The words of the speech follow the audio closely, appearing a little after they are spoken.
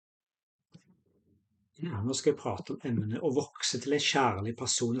Nå skal jeg prate om emnet å vokse til en kjærlig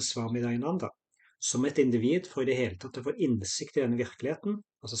person i Swami Dayananda. Som et individ for i det hele tatt å få innsikt i denne virkeligheten,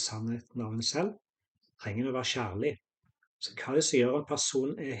 altså sannheten av en selv, trenger å være kjærlig. Så hva det som gjør en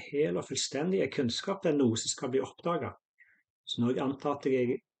person er hel og fullstendig, er kunnskap, det er noe som skal bli oppdaget. Så når jeg antar at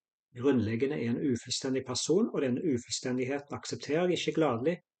jeg grunnleggende er en ufullstendig person, og denne ufullstendigheten aksepterer jeg ikke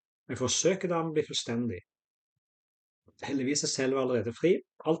gladelig, men forsøker dermed å bli fullstendig. Heldigvis er selv allerede fri,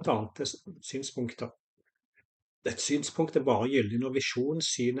 alt annet er synspunkter. Et synspunkt er bare gyldig når visjonens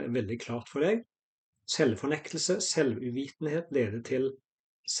syn er veldig klart for deg. Selvfornektelse, selvuvitenhet leder til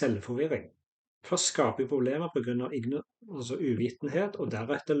selvforvirring. Først skaper vi problemer på grunn av altså uvitenhet, og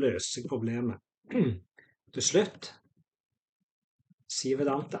deretter løser seg problemet. Til slutt sier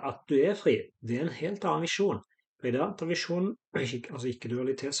Vedanta at du er fri. Det er en helt annen visjon. Vedanta-visjonen, altså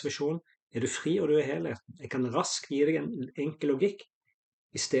ikke-dualitetsvisjonen, er du fri og du er helheten. Jeg kan raskt gi deg en enkel logikk.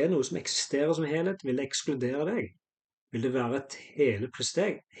 Hvis det er noe som eksisterer som helhet, vil det ekskludere deg. Vil det være et hele pluss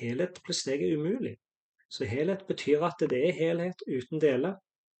deg? Helhet pluss deg er umulig. Så helhet betyr at det er helhet uten deler.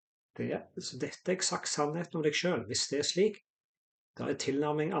 Så dette er eksakt sannheten om deg selv. Hvis det er slik, da er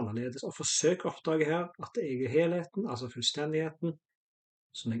tilnærming annerledes. Og forsøk å oppdage her at jeg er helheten, altså fullstendigheten,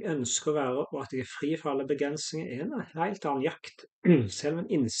 som jeg ønsker å være, og at jeg er fri fra alle begrensninger, er en helt annen jakt. Selv en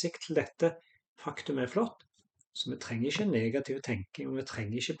innsikt til dette faktum er flott. Så vi trenger ikke negativ tenkning, og vi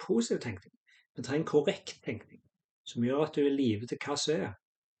trenger ikke positiv tenkning. Vi trenger korrekt tenkning, som gjør at du er livet til hva som er.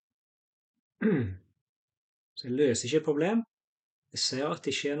 Så jeg løser ikke et problem. Jeg ser at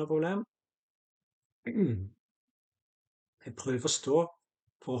det ikke er noe problem. Jeg prøver å forstå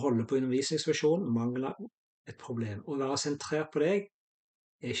for å holde på undervisningsvisjonen, mangler et problem. Å være sentrert på deg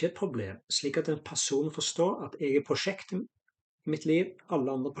er ikke et problem, slik at en person forstår at jeg er prosjektet i mitt liv,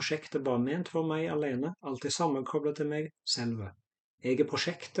 alle andre prosjekter er bare ment for meg alene, alt er sammenkoblet til meg, Selvet. Jeg er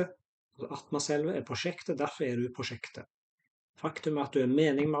prosjektet, og Selvet er prosjektet, derfor er du prosjektet. Faktum er at du er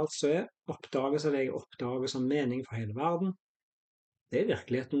mening med alt som er, oppdages av deg, oppdages av mening for hele verden. Det er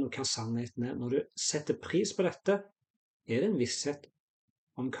virkeligheten og hva sannheten er. Når du setter pris på dette, er det en visshet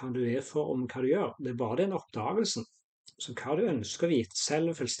om hva du er for, om hva du gjør. Det er bare den oppdagelsen. Så hva du ønsker å vite,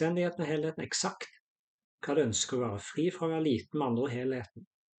 selv fullstendigheten og helheten, eksakt hva du ønsker å være, fri fra å være liten med andre og helheten.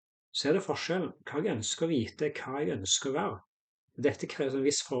 Så er det forskjellen. Hva jeg ønsker å vite, hva jeg ønsker å være. Dette krever en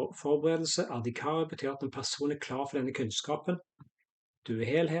viss forberedelse. Adhikari betyr at en person er klar for denne kunnskapen. Du er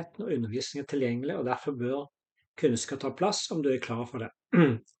helheten, og undervisning er tilgjengelig, og derfor bør kunnskap ta plass om du er klar for det.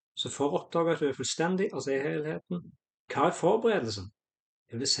 Så for å oppdage at du er fullstendig, altså er helheten, hva er forberedelsen?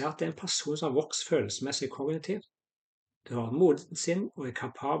 Det vil si at det er en person som har vokst følelsesmessig kognitivt. Du har moden sinn og er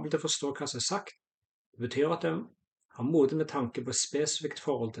kapabel til å forstå hva som er sagt. Det betyr at de har moden med tanke på et spesifikt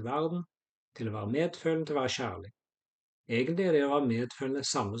forhold til verden, til å være medfølende, til å være kjærlig. Egentlig er det å være medfølende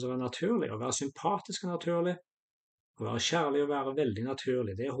samme som å være naturlig, å være sympatisk og naturlig, å være kjærlig og være veldig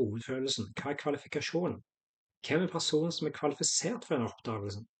naturlig. Det er hovedfølelsen. Hva er kvalifikasjonen? Hvem er personen som er kvalifisert for den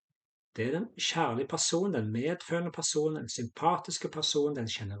oppdagelsen? Det er den kjærlige personen, den medfølende personen, den sympatiske personen, den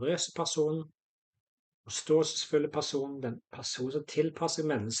generøse personen, forståelsesfulle personen, den personen som tilpasser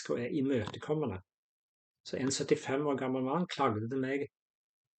mennesker og er imøtekommende. Så en 75 år gammel mann klagde til meg,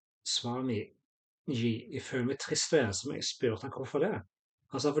 Swami, jeg føler meg trist og ensom. Jeg spurte han hvorfor det.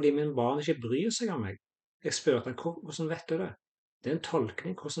 Han sa fordi min barn ikke bryr seg om meg. Jeg spurte han hvordan vet du det? Det er en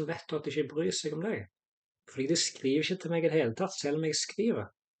tolkning. Hvordan vet du at de ikke bryr seg om deg? Fordi de skriver ikke til meg i det hele tatt, selv om jeg skriver.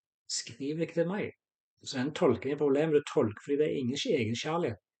 Skriver ikke til meg. Så en tolkning er problemet. Du tolker fordi det er ingen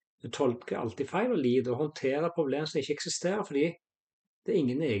egenkjærlighet. Du tolker alltid feil og lider og håndterer problemer som ikke eksisterer fordi det er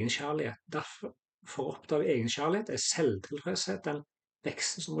ingen egenkjærlighet. Derfor for å oppdage egenkjærlighet er selvtilfredshet den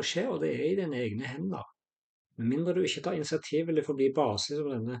veksten som må skje, og det er i dine egne hender. Med mindre du ikke tar initiativ, vil det forbli baselig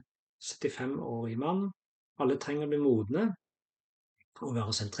som denne 75-årige mannen. Alle trenger å bli modne, og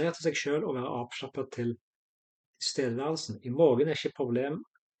være sentrert til seg selv, og være avslappet til tilstedeværelsen. I morgen er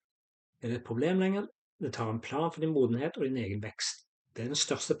det et problem lenger. Det tar en plan for din modenhet og din egen vekst. Det er den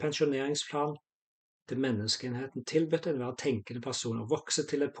største pensjoneringsplan til menneskeenheten, tilbudt enhver tenkende person å vokse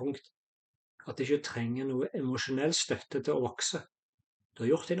til et punkt at de ikke trenger noe emosjonell støtte til å vokse. Du har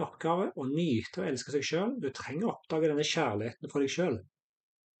gjort din oppgave å nyte og elske seg selv. Du trenger å oppdage denne kjærligheten for deg selv.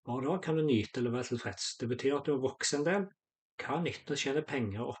 Bare da kan du nyte eller være tilfreds. Det betyr at du må vokse en del. Hva er nytten å tjene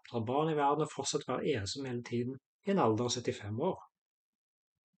penger og oppdra barn i verden og fortsatt være ensom hele tiden i en alder av 75 år?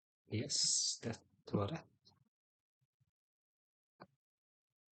 Yes, dette var det.